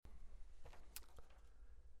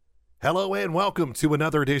Hello and welcome to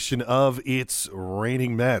another edition of It's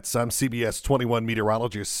Raining Mets. I'm CBS 21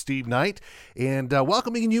 meteorologist Steve Knight, and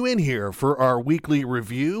welcoming you in here for our weekly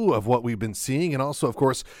review of what we've been seeing, and also, of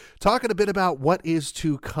course, talking a bit about what is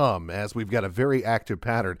to come, as we've got a very active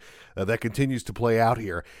pattern that continues to play out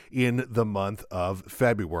here in the month of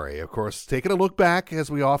February. Of course, taking a look back, as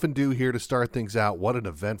we often do here to start things out, what an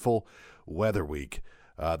eventful weather week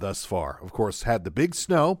thus far. Of course, had the big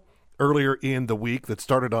snow earlier in the week that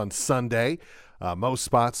started on Sunday. Most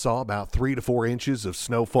spots saw about 3 to 4 inches of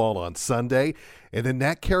snowfall on Sunday, and then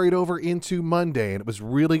that carried over into Monday, and it was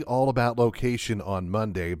really all about location on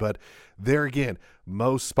Monday. But there again,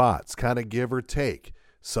 most spots, kind of give or take,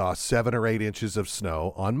 saw 7 or 8 inches of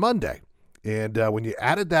snow on Monday. And when you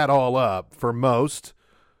added that all up, for most,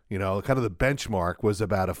 kind of the benchmark was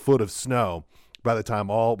about a foot of snow by the time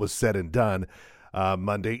all was said and done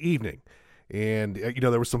Monday evening. And,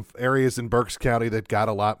 there were some areas in Berks County that got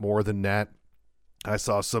a lot more than that. I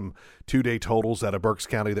saw some 2-day totals out of Berks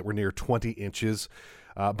County that were near 20 inches.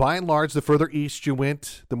 By and large, the further east you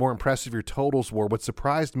went, the more impressive your totals were. What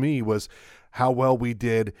surprised me was how well we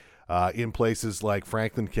did in places like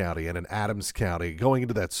Franklin County and in Adams County going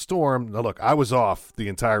into that storm. Now, look, I was off the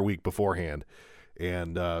entire week beforehand.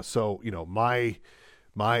 And so,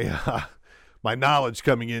 my knowledge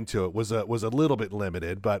coming into it was a little bit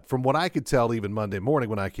limited, but from what I could tell, even Monday morning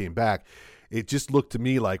when I came back, it just looked to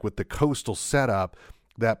me like with the coastal setup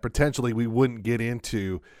that potentially we wouldn't get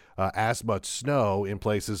into as much snow in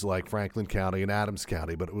places like Franklin County and Adams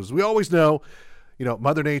County. But we always know,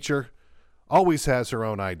 Mother Nature always has her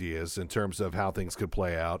own ideas in terms of how things could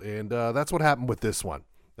play out, and that's what happened with this one.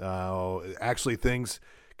 Actually, things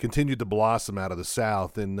continued to blossom out of the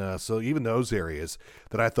south, and so even those areas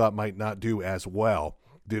that I thought might not do as well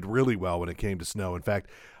did really well when it came to snow. In fact,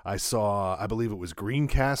 I believe it was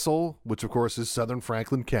Greencastle, which of course is southern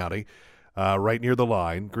Franklin County, right near the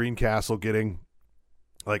line. Greencastle getting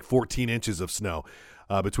like 14 inches of snow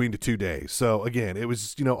between the 2 days. So again, it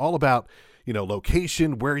was all about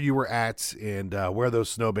location, where you were at, and where those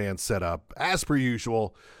snow bands set up, as per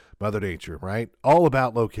usual. Mother Nature, right? All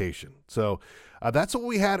about location. So that's what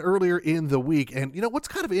we had earlier in the week. And what's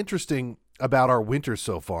kind of interesting about our winter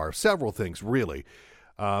so far? Several things, really.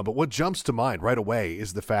 But what jumps to mind right away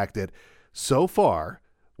is the fact that so far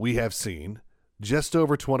we have seen just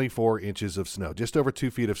over 24 inches of snow, just over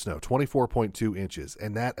 2 feet of snow, 24.2 inches.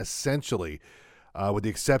 And that essentially, with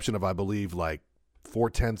the exception of, I believe, like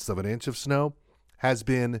 0.4 of an inch of snow, has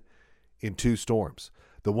been in 2 storms.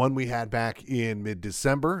 The one we had back in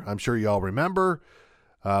mid-December, I'm sure you all remember,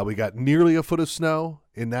 we got nearly a foot of snow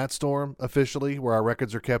in that storm officially, where our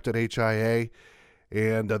records are kept at HIA.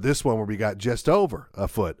 And this one where we got just over a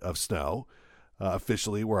foot of snow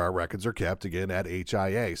officially, where our records are kept, again, at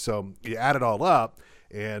HIA. So you add it all up,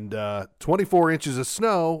 and 24 inches of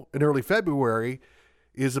snow in early February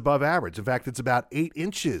is above average. In fact, it's about 8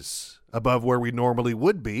 inches above where we normally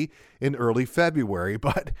would be in early February.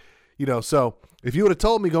 But so if you would have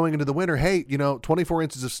told me going into the winter, hey, 24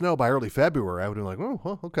 inches of snow by early February, I would have been like,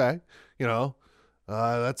 oh, okay.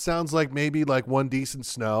 That sounds like maybe like one decent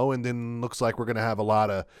snow, and then looks like we're going to have a lot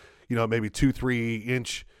of, maybe 2-3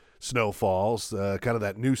 inch snowfalls, kind of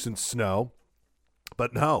that nuisance snow.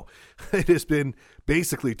 But no, it has been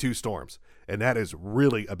basically 2 storms, and that is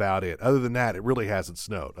really about it. Other than that, it really hasn't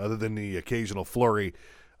snowed, other than the occasional flurry,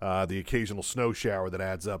 the occasional snow shower that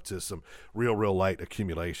adds up to some real light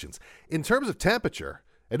accumulations. In terms of temperature,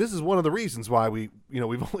 and this is one of the reasons why we've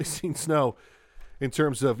only seen snow in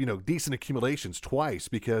terms of, decent accumulations twice,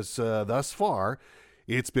 because thus far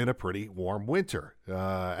it's been a pretty warm winter.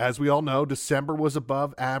 As we all know, December was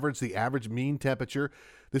above average, the average mean temperature.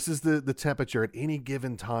 This is the temperature at any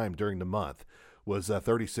given time during the month was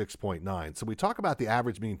 36.9. So we talk about the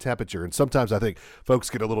average mean temperature, and sometimes I think folks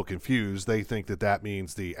get a little confused. They think that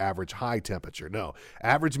means the average high temperature. No,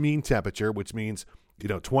 average mean temperature, which means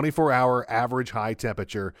 24-hour average high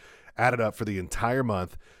temperature added up for the entire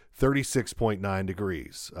month, 36.9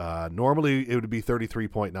 degrees. Normally it would be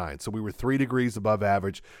 33.9. So we were 3 degrees above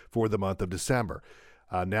average for the month of December.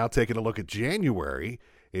 Now taking a look at January.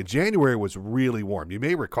 And January was really warm. You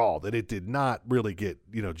may recall that it did not really get,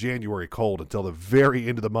 January cold until the very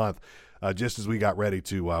end of the month, just as we got ready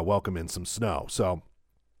to welcome in some snow. So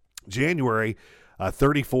January,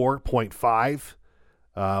 34.5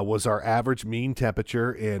 was our average mean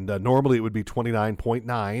temperature, and normally it would be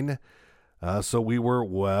 29.9. So we were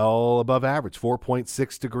well above average,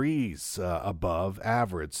 4.6 degrees above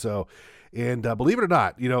average. So, and believe it or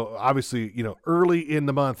not, obviously, early in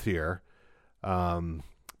the month here,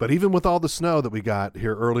 but even with all the snow that we got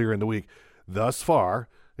here earlier in the week, thus far,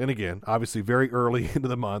 and again, obviously very early into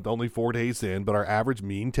the month, only 4 days in, but our average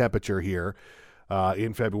mean temperature here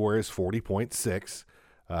in February is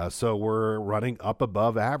 40.6. So we're running up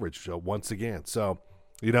above average once again. So,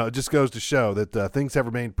 it just goes to show that things have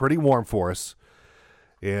remained pretty warm for us.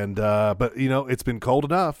 And but it's been cold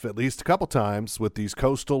enough at least a couple times with these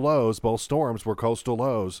coastal lows. Both storms were coastal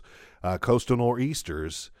lows, coastal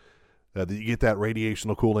nor'easters. That you get that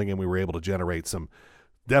radiational cooling, and we were able to generate some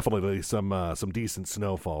decent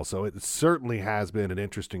snowfall. So it certainly has been an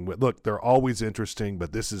interesting. Look, they're always interesting,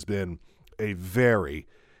 but this has been a very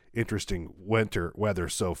interesting winter weather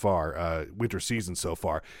so far, winter season so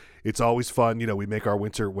far. It's always fun. We make our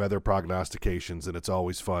winter weather prognostications, and it's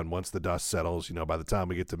always fun once the dust settles. By the time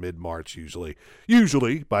we get to mid-March,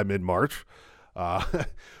 usually by mid-March,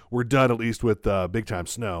 we're done at least with big time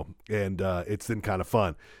snow, and it's then kind of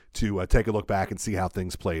fun to take a look back and see how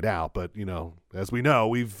things played out. But as we know,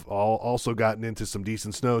 we've also gotten into some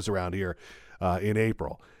decent snows around here in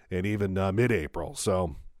April and even mid-April.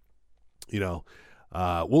 So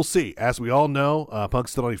we'll see. As we all know,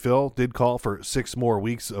 Punxsutawney Phil did call for 6 more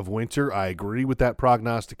weeks of winter. I agree with that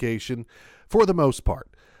prognostication for the most part.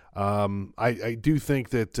 I do think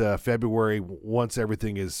that February, once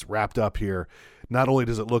everything is wrapped up here, not only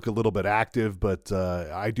does it look a little bit active, but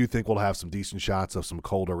I do think we'll have some decent shots of some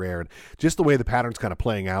colder air. And just the way the pattern's kind of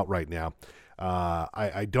playing out right now,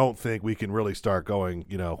 I don't think we can really start going,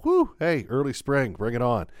 hey, early spring, bring it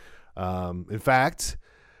on. In fact,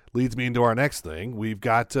 leads me into our next thing. We've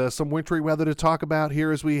got some wintry weather to talk about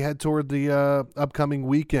here as we head toward the upcoming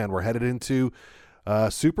weekend. We're headed into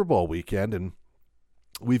Super Bowl weekend, and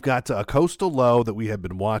we've got a coastal low that we have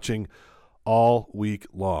been watching all week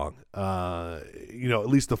long. At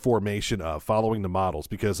least the formation of following the models,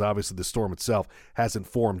 because obviously the storm itself hasn't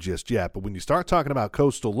formed just yet. But when you start talking about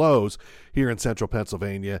coastal lows here in central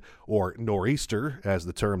Pennsylvania, or nor'easter, as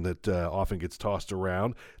the term that often gets tossed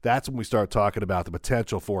around, that's when we start talking about the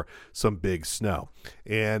potential for some big snow.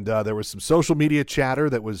 And there was some social media chatter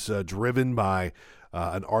that was driven by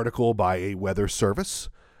an article by a weather service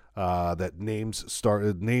that name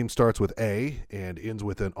starts with A and ends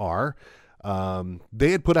with an R. They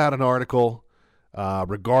had put out an article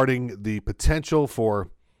regarding the potential for,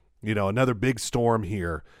 another big storm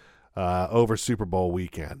here over Super Bowl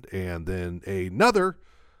weekend. And then another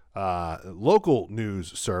local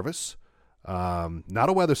news service, not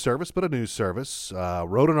a weather service, but a news service,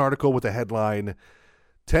 wrote an article with the headline,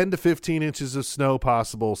 10 to 15 inches of snow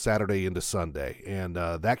possible Saturday into Sunday. And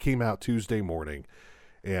that came out Tuesday morning.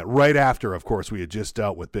 And right after, of course, we had just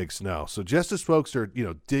dealt with big snow. So just as folks are,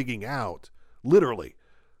 digging out, literally,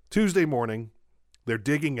 Tuesday morning, they're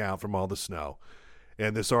digging out from all the snow.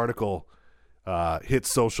 And this article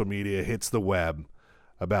hits social media, hits the web,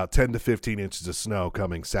 about 10 to 15 inches of snow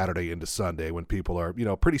coming Saturday into Sunday when people are,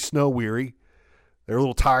 pretty snow weary. They're a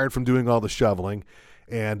little tired from doing all the shoveling.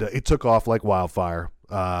 And it took off like wildfire.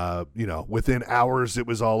 Within hours, it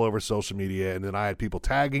was all over social media. And then I had people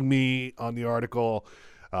tagging me on the article,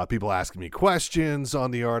 people asking me questions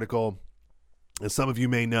on the article. As some of you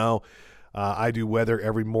may know, I do weather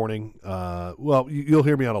every morning. You'll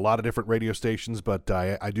hear me on a lot of different radio stations, but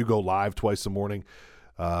I do go live twice a morning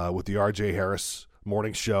with the RJ Harris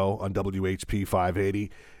morning show on WHP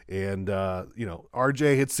 580. And,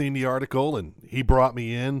 RJ had seen the article, and he brought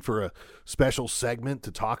me in for a special segment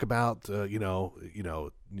to talk about,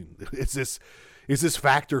 is this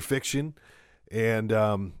fact or fiction? And,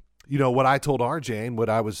 what I told RJ and what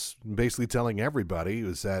I was basically telling everybody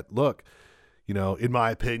was that, look, in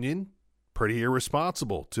my opinion, pretty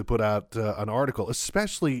irresponsible to put out an article,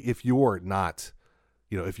 especially if you're not,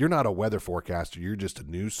 if you're not a weather forecaster, you're just a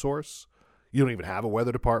news source. You don't even have a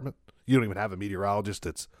weather department. You don't even have a meteorologist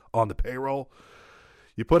that's on the payroll.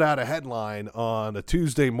 You put out a headline on a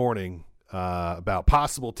Tuesday morning about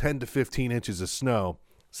possible 10 to 15 inches of snow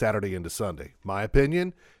Saturday into Sunday. My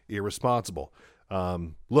opinion, irresponsible.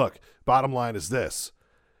 Look, bottom line is this.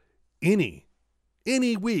 Any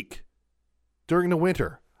week during the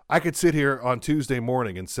winter, I could sit here on Tuesday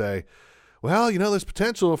morning and say, well, there's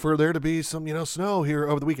potential for there to be some, snow here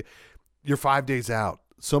over the weekend. You're 5 days out.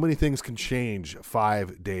 So many things can change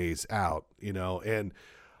 5 days out, and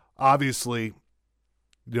obviously,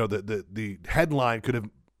 the headline could have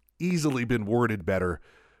easily been worded better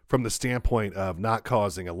from the standpoint of not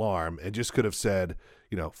causing alarm, and just could have said,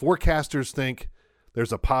 forecasters think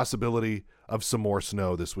there's a possibility of some more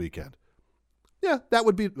snow this weekend. Yeah, that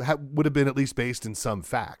would have been at least based in some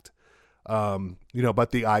fact.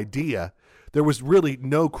 But the idea, there was really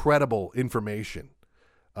no credible information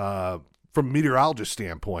from a meteorologist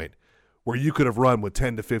standpoint where you could have run with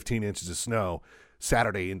 10 to 15 inches of snow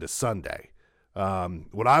Saturday into Sunday.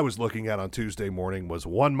 What I was looking at on Tuesday morning was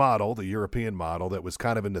one model, the European model, that was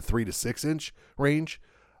kind of in the 3 to 6 inch range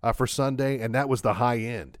for Sunday, and that was the high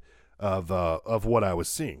end of what I was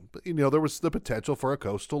seeing. But, there was the potential for a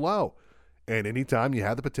coastal low. And anytime you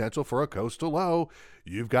have the potential for a coastal low,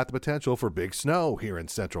 you've got the potential for big snow here in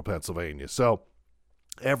central Pennsylvania. So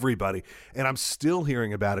everybody, and I'm still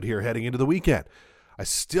hearing about it here heading into the weekend. I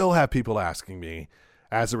still have people asking me,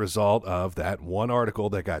 as a result of that one article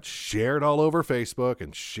that got shared all over Facebook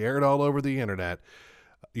and shared all over the internet,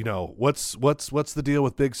 what's the deal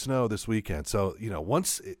with big snow this weekend? So,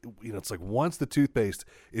 it's like once the toothpaste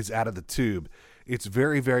is out of the tube, it's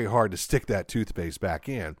very, very hard to stick that toothpaste back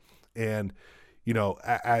in. And,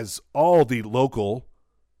 as all the local,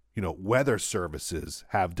 weather services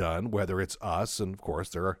have done, whether it's us, and of course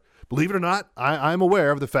there are, believe it or not, I'm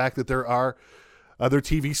aware of the fact that there are other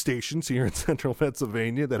TV stations here in central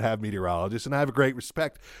Pennsylvania that have meteorologists, and I have a great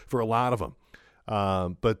respect for a lot of them.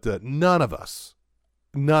 But none of us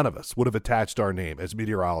would have attached our name as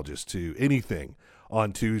meteorologists to anything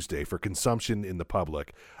on Tuesday for consumption in the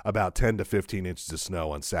public about 10 to 15 inches of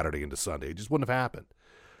snow on Saturday into Sunday. It just wouldn't have happened.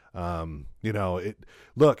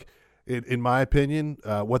 In my opinion,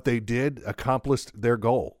 what they did accomplished their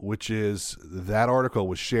goal, which is that article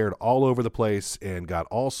was shared all over the place and got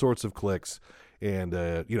all sorts of clicks. And,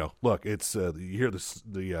 it's you hear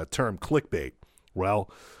the term clickbait.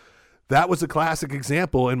 Well, that was a classic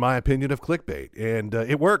example, in my opinion, of clickbait. And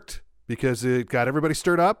it worked because it got everybody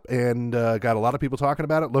stirred up and got a lot of people talking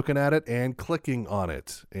about it, looking at it, and clicking on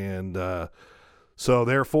it. And so,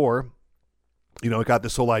 therefore, it got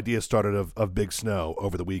this whole idea started of big snow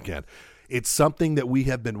over the weekend. It's something that we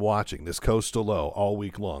have been watching, this coastal low, all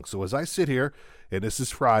week long. So as I sit here, and this is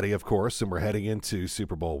Friday, of course, and we're heading into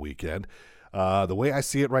Super Bowl weekend, the way I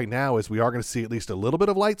see it right now is we are going to see at least a little bit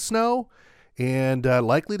of light snow and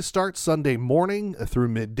likely to start Sunday morning through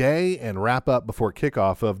midday and wrap up before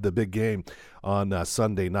kickoff of the big game on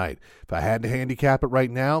Sunday night. If I had to handicap it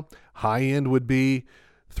right now, high end would be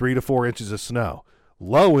 3 to 4 inches of snow.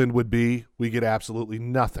 Low end would be we get absolutely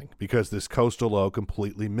nothing because this coastal low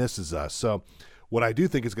completely misses us. So what I do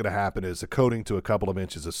think is going to happen is a coating to a couple of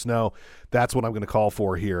inches of snow. That's what I'm going to call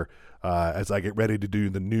for here as I get ready to do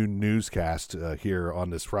the noon newscast here on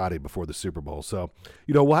this Friday before the Super Bowl. So,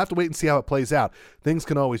 we'll have to wait and see how it plays out. Things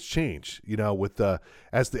can always change, with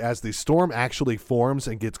as the storm actually forms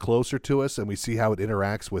and gets closer to us and we see how it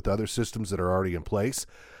interacts with other systems that are already in place.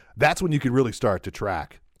 That's when you can really start to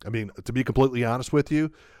track. I mean, to be completely honest with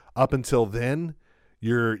you, up until then,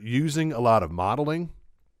 you're using a lot of modeling,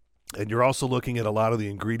 and you're also looking at a lot of the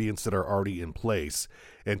ingredients that are already in place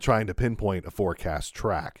and trying to pinpoint a forecast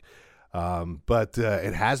track. But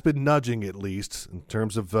it has been nudging, at least in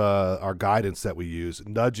terms of our guidance that we use,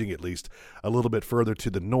 nudging at least a little bit further to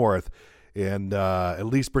the north and at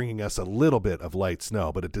least bringing us a little bit of light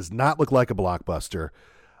snow. But it does not look like a blockbuster.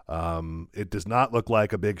 It does not look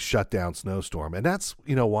like a big shutdown snowstorm. And that's,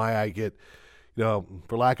 why I get,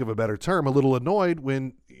 for lack of a better term, a little annoyed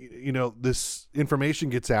when, this information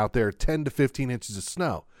gets out there, 10 to 15 inches of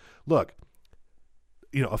snow. Look,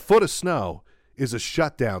 a foot of snow is a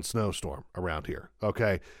shutdown snowstorm around here.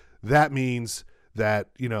 Okay. That means that,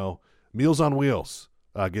 Meals on Wheels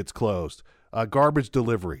gets closed. Garbage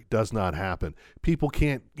delivery does not happen. People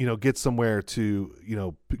can't, get somewhere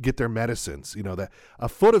to, get their medicines. That a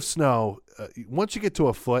foot of snow, once you get to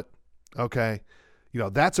a foot, okay,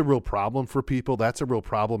 that's a real problem for people. That's a real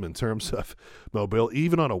problem in terms of mobility,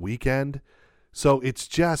 even on a weekend. So it's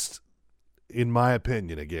just, in my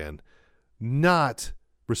opinion, again, not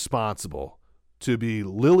responsible to be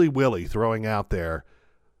lily-willy throwing out there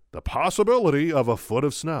the possibility of a foot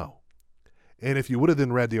of snow. And if you would have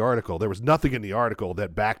then read the article, there was nothing in the article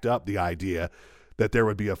that backed up the idea that there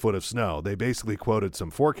would be a foot of snow. They basically quoted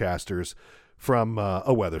some forecasters from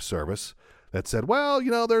a weather service that said, well,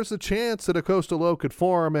 there's a chance that a coastal low could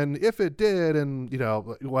form. And if it did, and,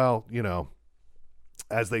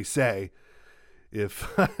 as they say, if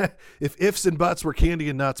ifs and buts were candy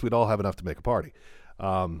and nuts, we'd all have enough to make a party.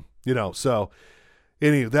 So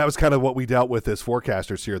anyway, that was kind of what we dealt with as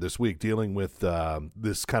forecasters here this week, dealing with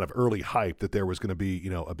this kind of early hype that there was going to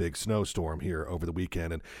be, a big snowstorm here over the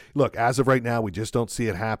weekend. And look, as of right now, we just don't see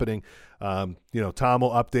it happening. Tom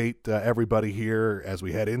will update everybody here as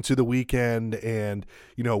we head into the weekend. And,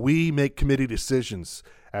 we make committee decisions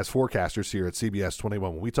as forecasters here at CBS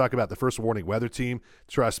 21. When we talk about the First Warning Weather Team,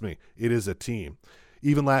 trust me, it is a team.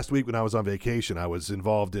 Even last week when I was on vacation, I was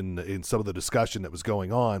involved in some of the discussion that was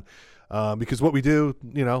going on. Because what we do,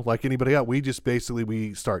 like anybody else,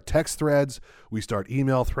 we start text threads, we start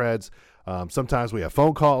email threads. Sometimes we have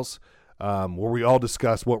phone calls. where we all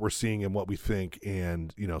discuss what we're seeing and what we think.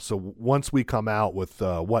 And, so once we come out with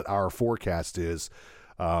what our forecast is,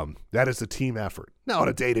 that is a team effort. Now, on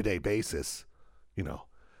a day-to-day basis,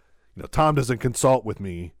 Tom doesn't consult with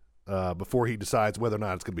me before he decides whether or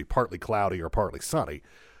not it's going to be partly cloudy or partly sunny.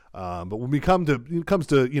 But when it comes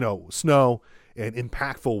to snow and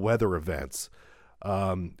impactful weather events,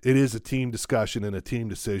 it is a team discussion and a team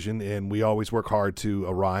decision, and we always work hard to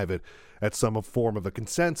arrive at some form of a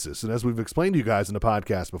consensus. And as we've explained to you guys in the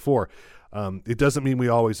podcast before, it doesn't mean we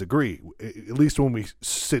always agree, at least when we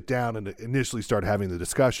sit down and initially start having the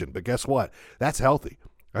discussion. But guess what? That's healthy.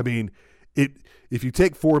 I mean, if you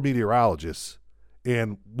take 4 meteorologists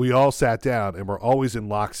and we all sat down and we're always in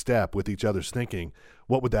lockstep with each other's thinking,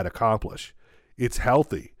 what would that accomplish? It's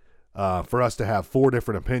healthy for us to have 4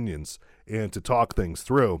 different opinions and to talk things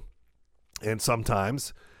through. And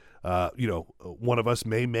sometimes, one of us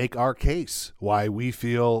may make our case why we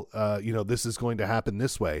feel, this is going to happen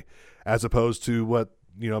this way, as opposed to what,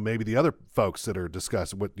 maybe the other folks that are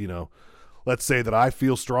discussing what, let's say that I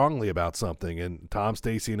feel strongly about something and Tom,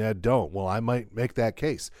 Stacy, and Ed don't. Well, I might make that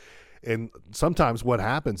case. And sometimes what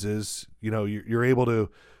happens is, you're able to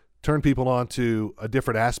turn people on to a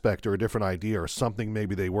different aspect or a different idea or something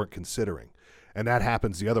maybe they weren't considering. And that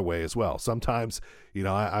happens the other way as well. Sometimes,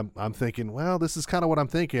 I'm thinking, well, this is kind of what I'm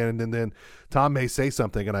thinking. And then Tom may say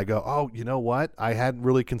something and I go, oh, you know what? I hadn't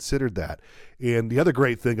really considered that. And the other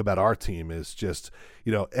great thing about our team is just,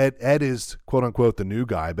 Ed is quote unquote the new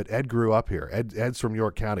guy, but Ed grew up here. Ed's from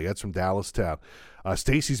York County. Ed's from Dallastown.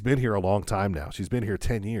 Stacy's been here a long time now. She's been here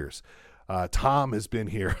 10 years. Tom has been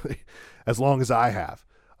here as long as I have.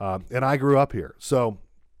 And I grew up here. So,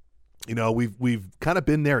 we've kind of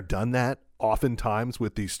been there, done that oftentimes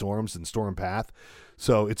with these storms and storm path.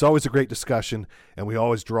 So it's always a great discussion, and we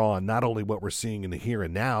always draw on not only what we're seeing in the here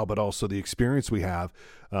and now, but also the experience we have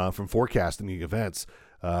from forecasting the events,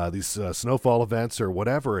 these snowfall events or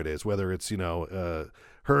whatever it is, whether it's,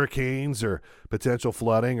 hurricanes or potential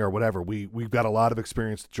flooding or whatever. We've got a lot of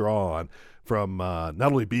experience to draw on from not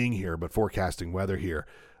only being here, but forecasting weather here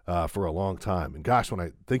for a long time. And gosh, when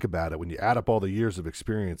I think about it, when you add up all the years of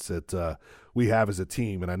experience that we have as a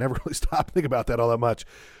team, and I never really stop thinking about that all that much,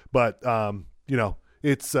 but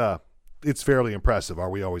it's fairly impressive. Are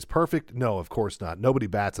we always perfect? No, of course not. Nobody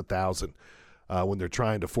bats 1,000 when they're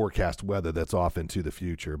trying to forecast weather that's off into the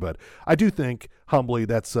future. But I do think, humbly,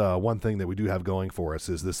 that's one thing that we do have going for us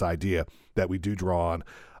is this idea that we do draw on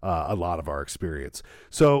a lot of our experience.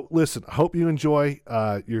 So listen, I hope you enjoy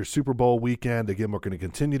your Super Bowl weekend. Again, we're going to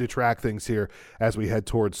continue to track things here as we head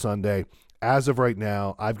towards Sunday. As of right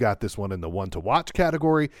now, I've got this one in the one to watch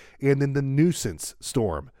category and in the nuisance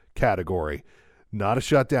storm category. Not a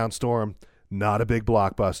shutdown storm, not a big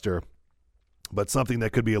blockbuster, but something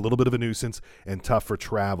that could be a little bit of a nuisance and tough for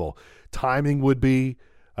travel. Timing would be,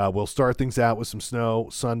 we'll start things out with some snow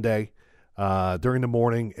Sunday during the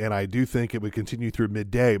morning, and I do think it would continue through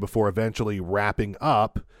midday before eventually wrapping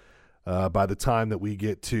up by the time that we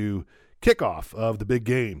get to kickoff of the big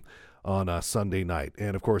game on Sunday night.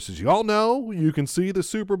 And, of course, as you all know, you can see the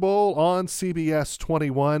Super Bowl on CBS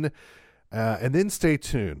 21. And then stay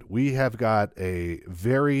tuned. We have got a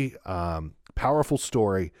very powerful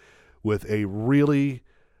story with a really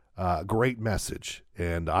great message.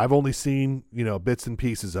 And I've only seen, bits and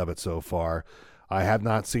pieces of it so far. I have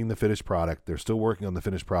not seen the finished product. They're still working on the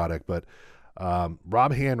finished product. But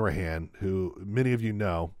Rob Hanrahan, who many of you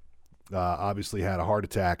know, obviously had a heart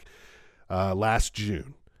attack last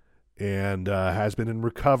June and has been in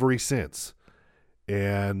recovery since.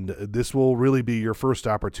 And this will really be your first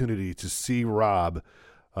opportunity to see Rob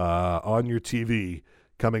on your TV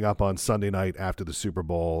coming up on Sunday night after the Super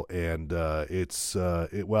Bowl. And I'll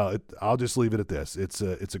just leave it at this. It's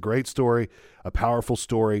a great story, a powerful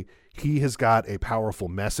story. He has got a powerful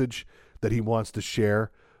message that he wants to share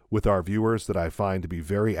with our viewers that I find to be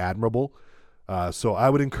very admirable. So I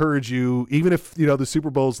would encourage you, even if, the Super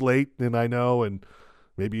Bowl's late, and I know, and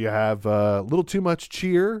maybe you have a little too much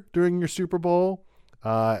cheer during your Super Bowl,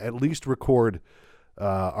 at least record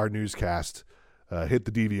our newscast. Hit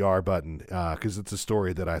the DVR button because it's a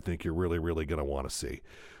story that I think you're really, really going to want to see.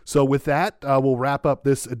 So with that, we'll wrap up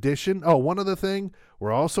this edition. Oh, one other thing.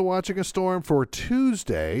 We're also watching a storm for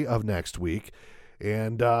Tuesday of next week.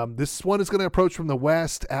 And this one is going to approach from the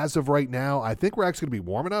west. As of right now, I think we're actually going to be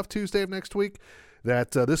warm enough Tuesday of next week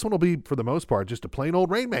that this one will be, for the most part, just a plain old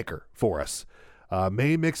rainmaker for us.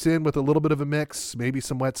 May mix in with a little bit of a mix, maybe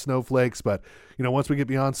some wet snowflakes. But, once we get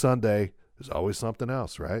beyond Sunday, there's always something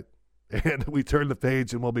else, right? And we turn the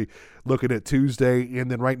page and we'll be looking at Tuesday.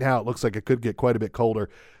 And then right now it looks like it could get quite a bit colder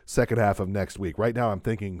second half of next week. Right now I'm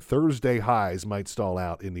thinking Thursday highs might stall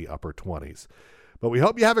out in the upper 20s. But we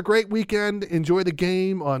hope you have a great weekend. Enjoy the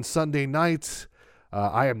game on Sunday nights.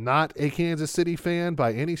 I am not a Kansas City fan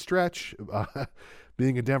by any stretch.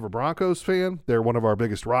 Being a Denver Broncos fan, they're one of our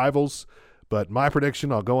biggest rivals. But my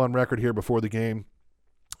prediction, I'll go on record here before the game.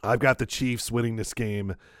 I've got the Chiefs winning this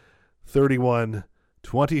game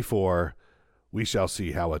 31-24. We shall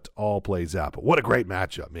see how it all plays out. But what a great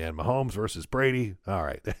matchup, man. Mahomes versus Brady. All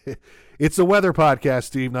right. It's a weather podcast,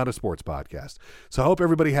 Steve, not a sports podcast. So I hope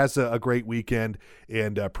everybody has a great weekend,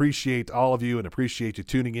 and appreciate all of you and appreciate you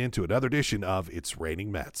tuning in to another edition of It's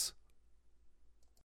Raining Mets.